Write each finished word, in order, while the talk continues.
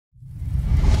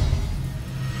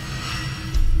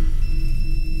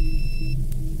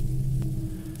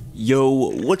Yo,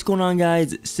 what's going on,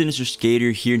 guys? Sinister Skater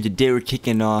here, and today we're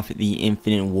kicking off the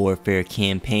Infinite Warfare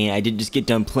campaign. I did just get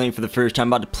done playing for the first time.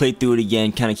 I'm about to play through it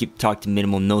again, kind of keep the talk to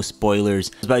minimal, no spoilers.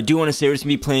 But I do want to say we're just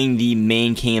going to be playing the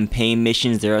main campaign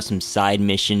missions. There are some side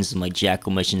missions, some like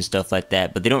Jackal missions, stuff like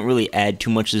that, but they don't really add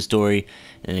too much to the story,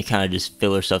 and they kind of just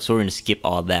filler stuff, so we're going to skip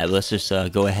all that. But let's just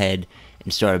go ahead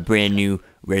and start a brand new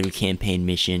regular campaign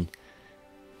mission.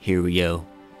 Here we go.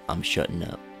 I'm shutting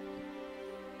up.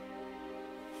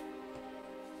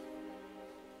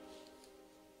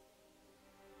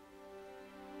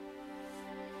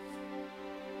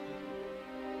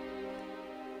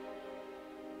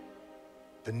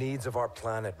 The needs of our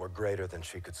planet were greater than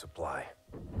she could supply.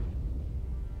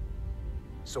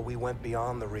 So we went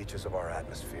beyond the reaches of our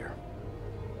atmosphere.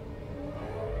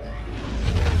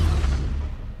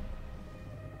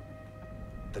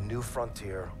 The new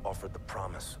frontier offered the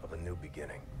promise of a new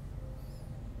beginning.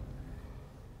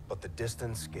 But the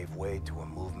distance gave way to a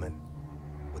movement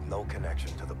with no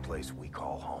connection to the place we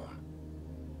call home.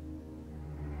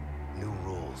 New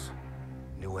rules,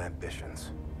 new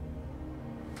ambitions.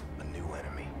 A new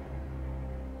enemy.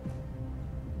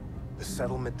 The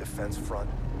Settlement Defense Front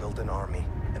built an army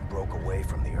and broke away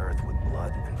from the Earth with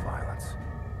blood and violence.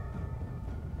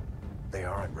 They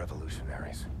aren't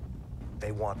revolutionaries.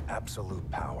 They want absolute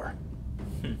power.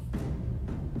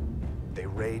 They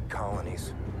raid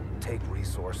colonies, take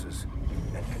resources,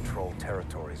 and control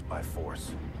territories by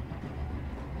force.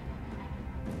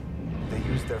 They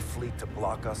use their fleet to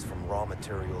block us from raw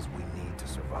materials we need to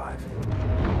survive.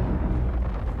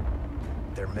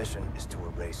 Their mission is to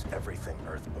erase everything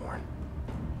Earthborn.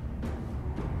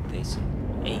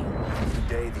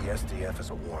 Today, the SDF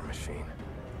is a war machine,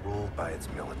 ruled by its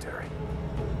military.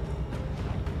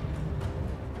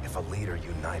 If a leader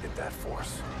united that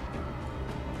force,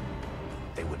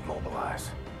 they would mobilize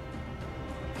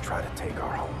and try to take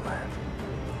our homeland.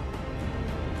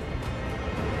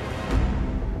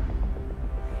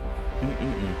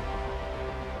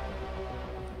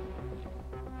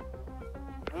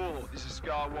 This is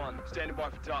Scar 1, standing by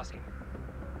for tasking.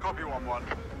 Copy 1-1.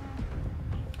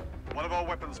 One of our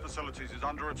weapons facilities is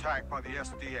under attack by the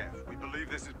SDF. We believe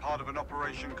this is part of an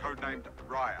operation codenamed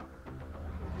Raya.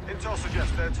 Intel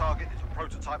suggests their target is a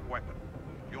prototype weapon.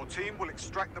 Your team will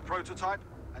extract the prototype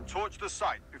and torch the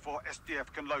site before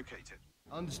SDF can locate it.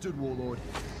 Understood, Warlord.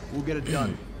 We'll get it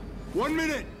done. 1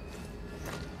 minute!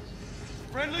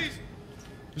 Friendlies!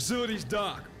 Facility's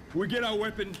dark. We get our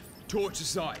weapon, torch the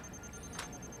site.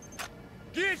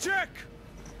 Gear check!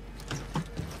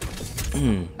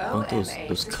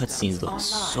 Those cutscenes look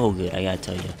so good, I gotta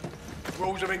tell you.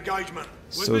 Rules of engagement.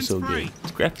 So good.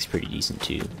 This graphics pretty decent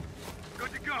too.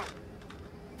 Good to go.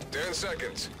 10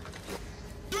 seconds.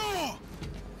 Door!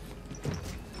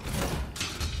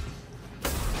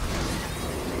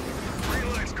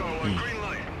 Green light's going. Green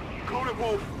light. Call it,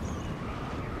 Wolf.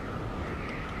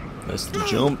 Let's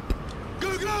jump.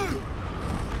 Go, go!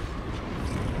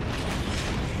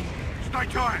 Stay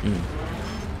tight.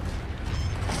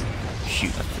 Shoot,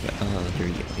 I forgot. Oh, here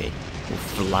we go. Okay. We're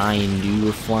flying, dude.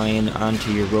 We're flying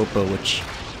onto Europa, which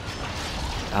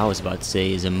I was about to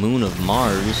say is a moon of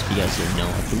Mars. You guys didn't know.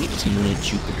 I believe it's a moon of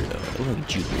Jupiter, though. It looks like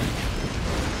Jupiter.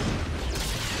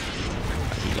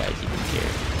 How do you guys even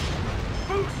care?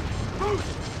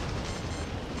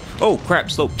 Oh, crap.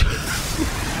 Sloped.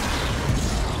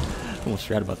 Almost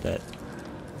forgot about that.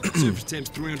 Surface temp's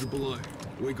 300 below.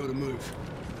 We gotta move.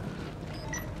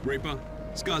 Reaper,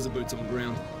 Scar's the boots on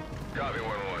ground. Copy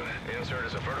 1-1. Insert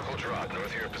is a vertical drop north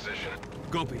of your position.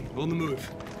 Copy. On the move.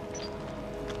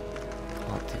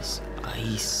 Oh, this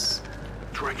ice.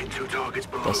 Tracking 2 targets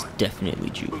below. That's definitely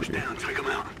Boost Jupiter. down. Take them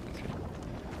out.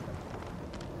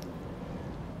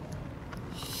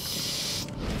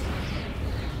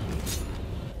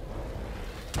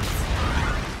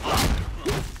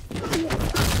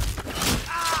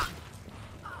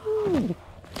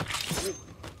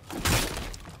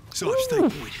 Sarge, stay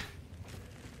point.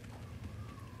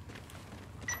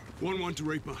 1-1 to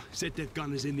Reaper. Set that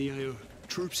gunners in the AO.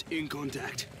 Troops in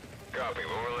contact. Copy.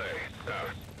 Relay.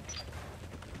 Out.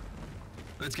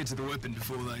 Let's get to the weapon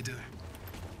before they do.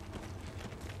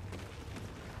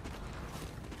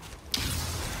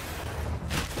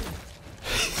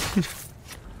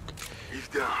 He's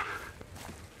down.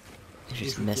 They're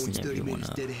just messing everyone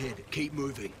up. Dead ahead. Keep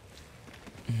moving.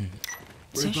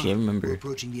 It's actually, I remember. We're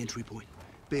approaching the entry point.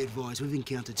 Be advised, we've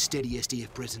encountered steady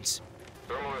SDF presence.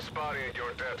 Thermal is spotting at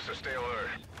your depth, so stay alert.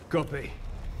 Copy.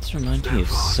 This reminds me of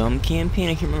some campaign.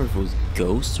 I can't remember if it was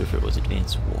Ghost or if it was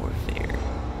Advanced Warfare.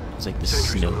 It was like the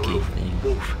snow cave thing.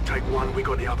 Wolf, take one, we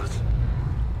got the others.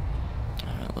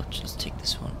 Alright, let's just take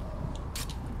this one.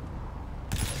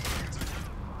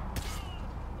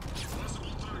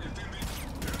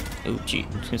 Oh, gee.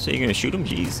 I was gonna say you're gonna shoot him?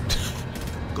 Jeez.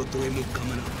 Got the ammo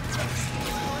coming up.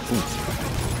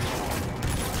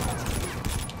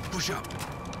 Push up.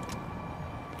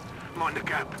 Mind the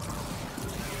gap.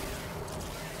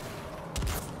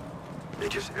 They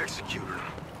just executed him.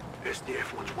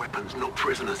 SDF wants weapons, no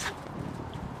prisoners.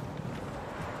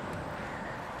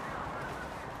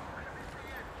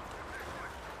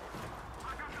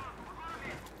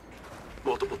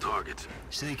 Multiple targets.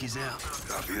 Snake is out.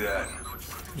 Copy that.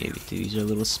 Yeah, these are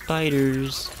little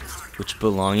spiders, which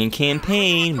belong in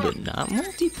campaign, but not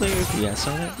multiplayer. Yeah, I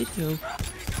saw that video.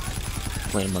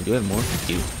 Wait a minute, do I have more? I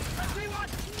do.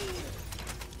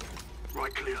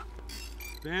 Right clear.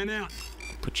 Fan out.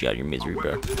 Put you out of your misery,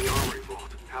 bro. Weapons in the armory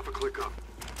vault. Half a click up.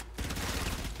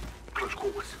 Close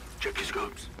quarters. Check your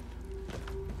scopes.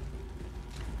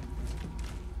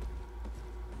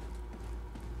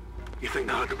 You think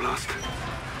they heard the blast?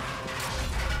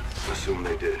 Assume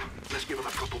they did. Let's give them a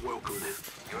proper welcome then.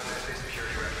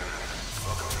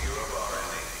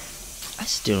 I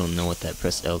still don't know what that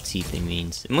press LT thing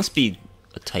means. It must be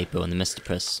a typo, and they meant to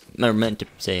press, or meant to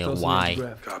say a Y.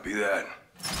 Copy that.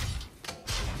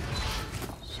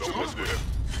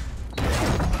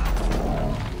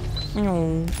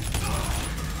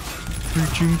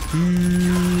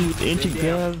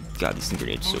 Anti-grav. God, these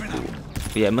grenades are so cool.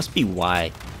 But yeah, it must be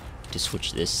Y to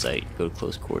switch this site. Go to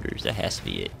close quarters. That has to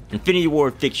be it. Infinity War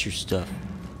fixture stuff.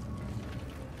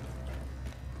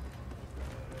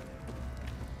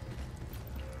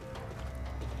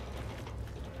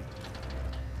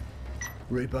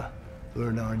 Reaper, we're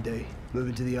in R&D.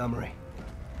 Moving to the armory.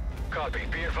 Copy.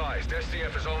 Be advised,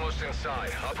 SDF is almost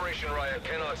inside. Operation Riot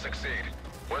cannot succeed.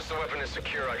 Once the weapon is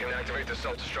secure, I can activate the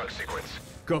self-destruct sequence.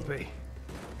 Copy.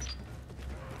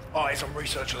 Eyes on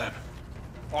research lab.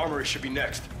 Armory should be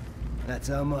next. That's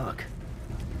our mark.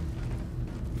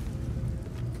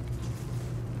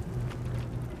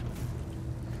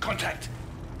 Contact.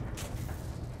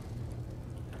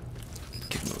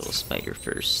 Give him a little spider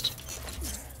first.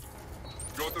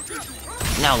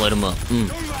 Now let him up.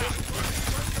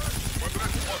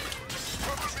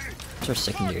 It's our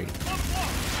secondary.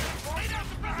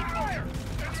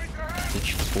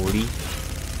 Pitch 40.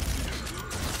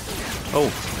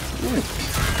 Oh. Ooh.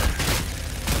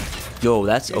 Yo,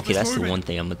 that's okay. That's the one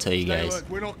thing I'm gonna tell you guys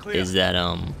is that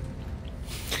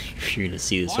you're gonna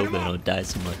see this. Hopefully, I don't die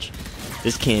so much.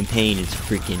 This campaign is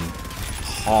freaking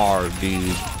hard,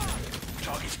 dude.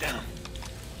 Target's down.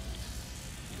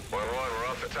 1-1, we're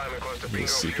off the time and close to Little bingo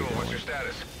secret fuel. What's one. your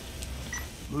status?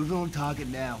 Moving on target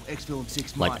now. Exfil in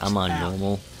 6 Like months. I'm on Out.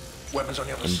 normal, Weapons on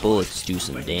the other and side. bullets do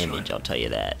some Making damage. time. I'll tell you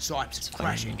that. Sipes, It's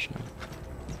crashing. range now.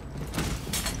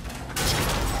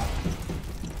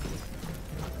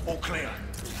 All clear.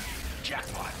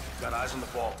 Jackpot. Got eyes on the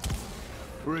ball.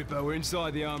 Reaper, we're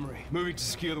inside the armory. Moving to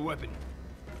secure the weapon.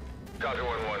 Copy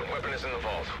 1-1. Weapon is in the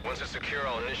vault. Once it's secure,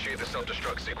 I'll initiate the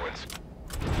self-destruct sequence.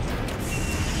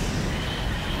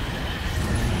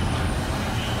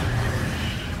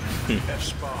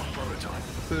 F-Spar prototype.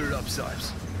 Boot it up,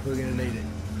 Sipes. We're gonna need it.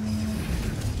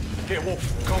 Here,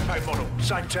 Wolf. Compact model.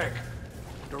 Same tech.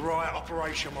 The riot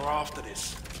operation we're after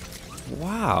this.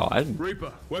 Wow, I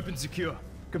Reaper, weapon secure.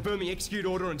 Confirming execute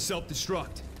order and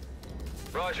self-destruct.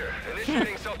 Roger.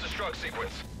 Initiating self-destruct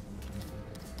sequence.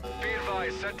 Be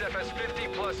advised, SetDef has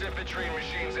 50+ infantry and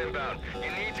machines inbound. You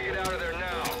need to get out of there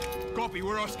now. Copy,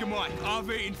 we're Oscar Mike.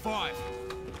 RV in 5.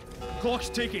 Clock's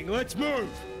ticking, let's move!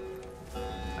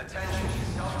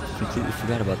 completely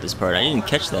forgot about this part. I didn't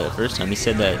catch that the first time. He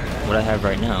said that what I have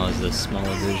right now is the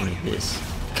smaller version of this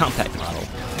compact model.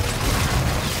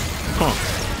 Huh.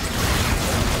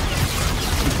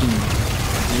 Freaking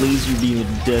laser beam of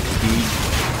death, dude.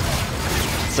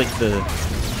 It's like the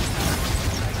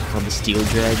called the Steel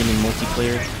Dragon in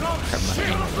multiplayer. Crap, my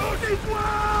hand. Oh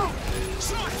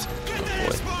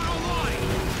boy.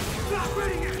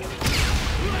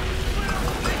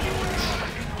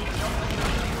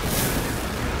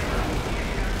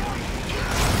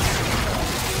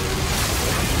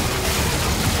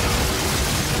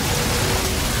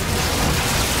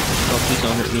 Oh, please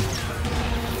don't hurt me.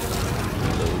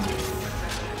 Reload.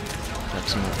 Got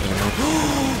some more ammo.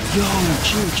 Yo,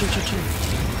 chill.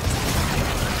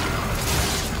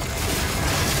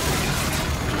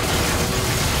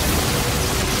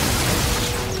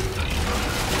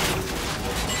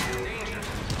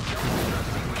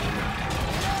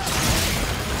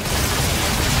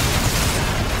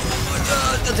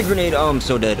 That's a grenade. Oh, I'm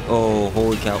so dead. Oh,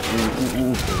 holy cow. Ooh.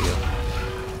 There we go.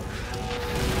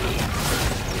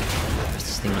 Is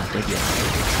this thing not dead yet?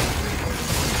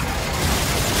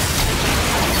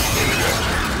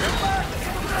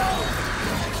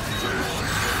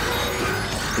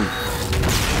 Ooh.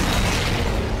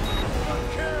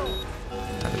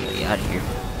 out of here.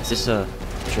 Is this a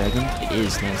dragon? It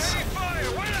is, nice.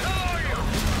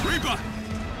 Reaper!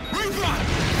 Reaper!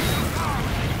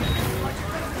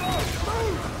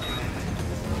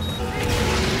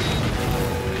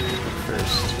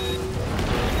 First.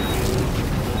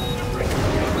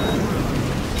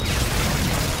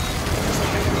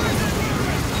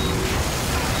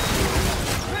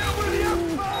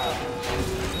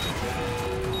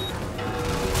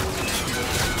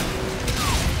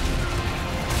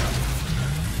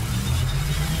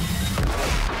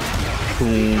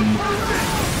 Boom.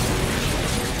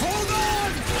 Hold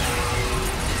on!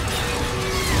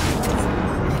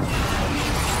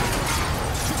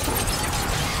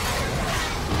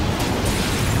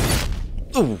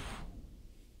 Ooh.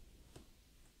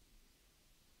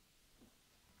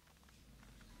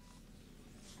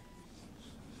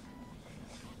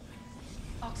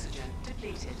 Oxygen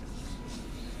depleted.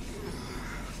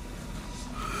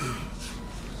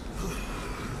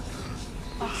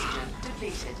 Oxygen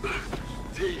depleted.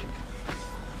 D.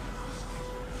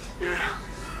 Yeah.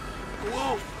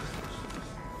 Wolf.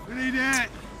 We need that.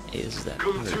 Is that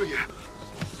Coming to you.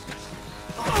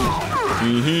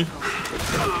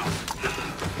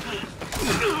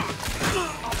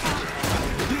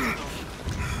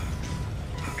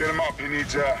 Get him up, he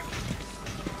needs air.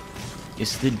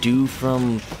 It's the dude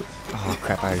from... Oh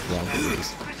crap, I already forgot what it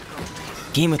is.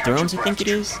 Game of Thrones, I think it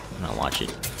is? I'm not watch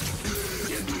it.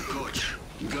 Coach,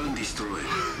 gun destroyed.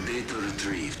 Data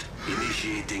retrieved.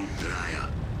 Initiating Raya.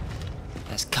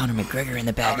 That's Conor McGregor in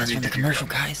the back. That's from the commercial,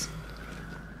 guys.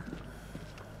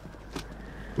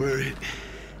 We're it.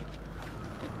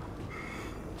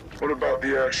 What about the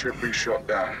airship we shot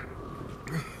down?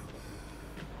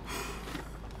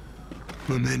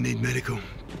 My men need medical.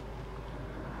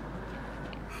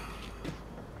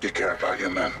 You care about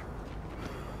your men?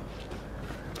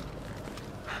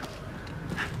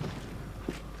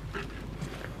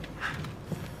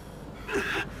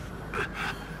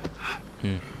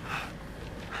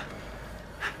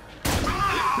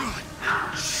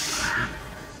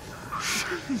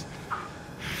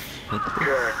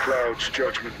 Care clouds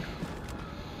judgment.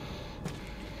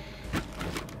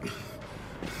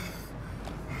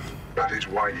 That is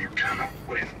why you cannot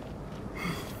win.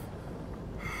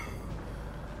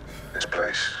 This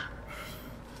place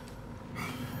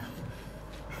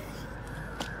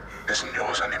isn't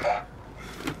yours anymore.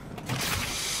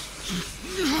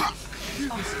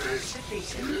 Oxygen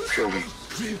depleted. Kill them.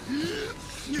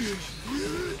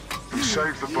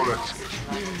 Save the bullets.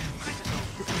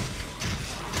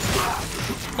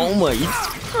 Oh my, you just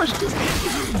crushed his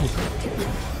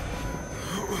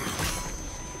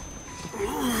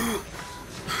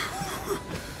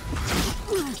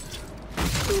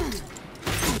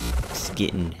He's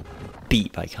getting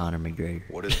beat by Conor McGregor.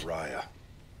 What is Raya?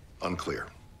 Unclear.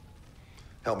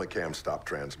 Helmet cam stopped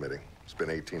transmitting. It's been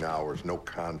 18 hours, no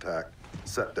contact.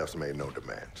 Set def's made no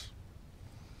demands.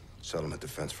 Settlement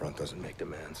Defense Front doesn't make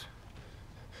demands.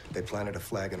 They planted a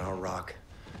flag in our rock.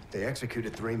 They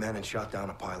executed 3 men and shot down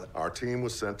a pilot. Our team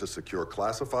was sent to secure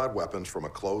classified weapons from a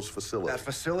closed facility. That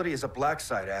facility is a black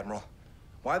site, Admiral.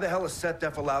 Why the hell is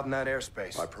SetDef allowed in that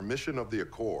airspace? By permission of the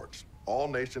Accords, all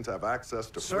nations have access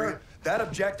to free... Sir, that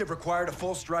objective required a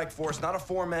full strike force, not a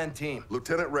 4-man team.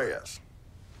 Lieutenant Reyes,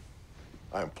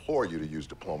 I implore you to use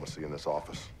diplomacy in this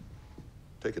office.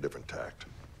 Take a different tact.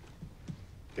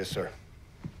 Yes, sir.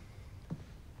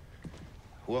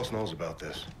 Who else knows about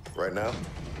this? Right now,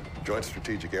 Joint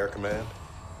Strategic Air Command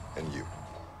and you.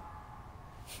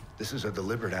 This is a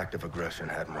deliberate act of aggression,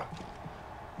 Admiral.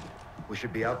 We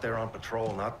should be out there on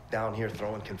patrol, not down here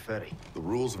throwing confetti. The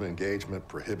rules of engagement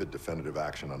prohibit definitive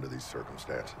action under these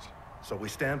circumstances. So we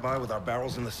stand by with our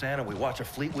barrels in the sand and we watch a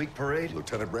Fleet Week parade?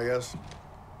 Lieutenant Reyes,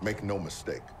 make no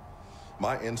mistake.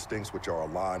 My instincts, which are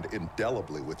aligned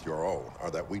indelibly with your own,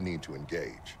 are that we need to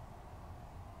engage.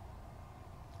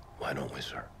 Why don't we,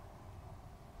 sir?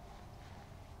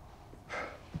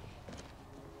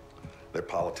 They're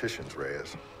politicians,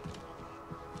 Reyes.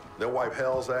 They'll wipe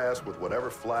hell's ass with whatever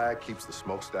flag keeps the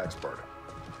smokestacks burning.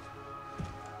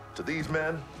 To these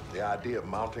men, the idea of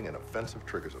mounting an offensive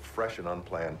triggers a fresh and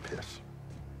unplanned piss.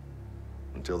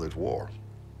 Until there's war,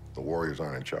 the warriors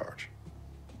aren't in charge.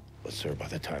 But, sir, by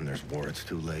the time there's war, it's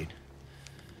too late.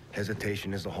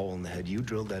 Hesitation is a hole in the head. You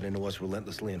drilled that into us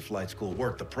relentlessly in flight school.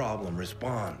 Work the problem,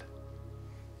 respond.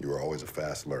 You were always a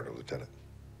fast learner, Lieutenant.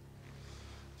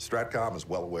 Stratcom is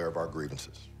well aware of our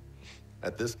grievances.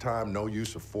 At this time, no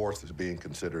use of force is being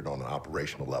considered on an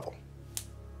operational level.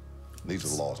 These are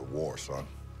the laws of war, son.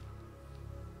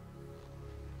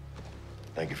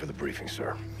 Thank you for the briefing,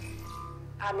 sir.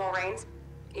 Admiral Raines,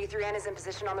 E3N is in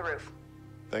position on the roof.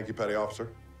 Thank you, Petty Officer.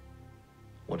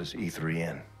 What is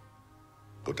E3N?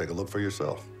 Go take a look for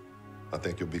yourself. I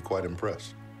think you'll be quite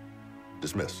impressed.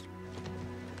 Dismissed.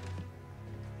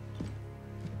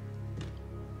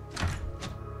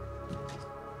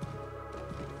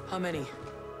 How many?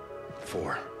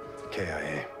 4.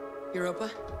 KIA.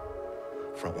 Europa?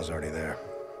 Front was already there.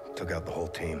 Took out the whole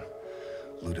team.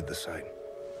 Looted the site.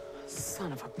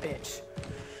 Son of a bitch.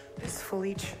 This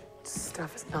Felice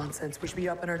stuff is nonsense. We should be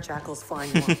up in our jackals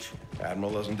flying watch.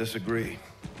 Admiral doesn't disagree.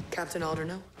 Captain Alder,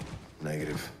 no?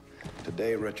 Negative.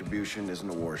 Today, Retribution isn't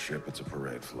a warship, it's a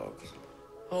parade float.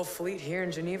 Whole fleet here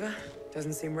in Geneva?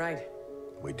 Doesn't seem right.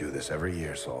 We do this every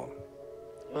year, Salt.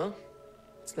 Well,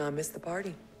 let's not miss the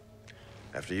party.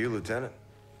 After you, Lieutenant.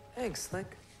 Thanks,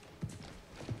 Slick.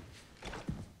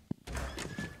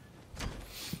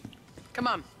 Come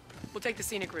on. We'll take the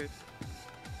scenic route.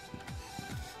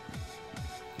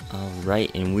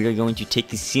 Alright, and we are going to take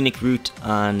the scenic route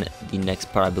on the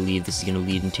next part. I believe this is going to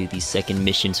lead into the second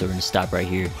mission, so we're going to stop right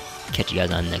here. Catch you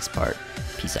guys on the next part.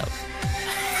 Peace out.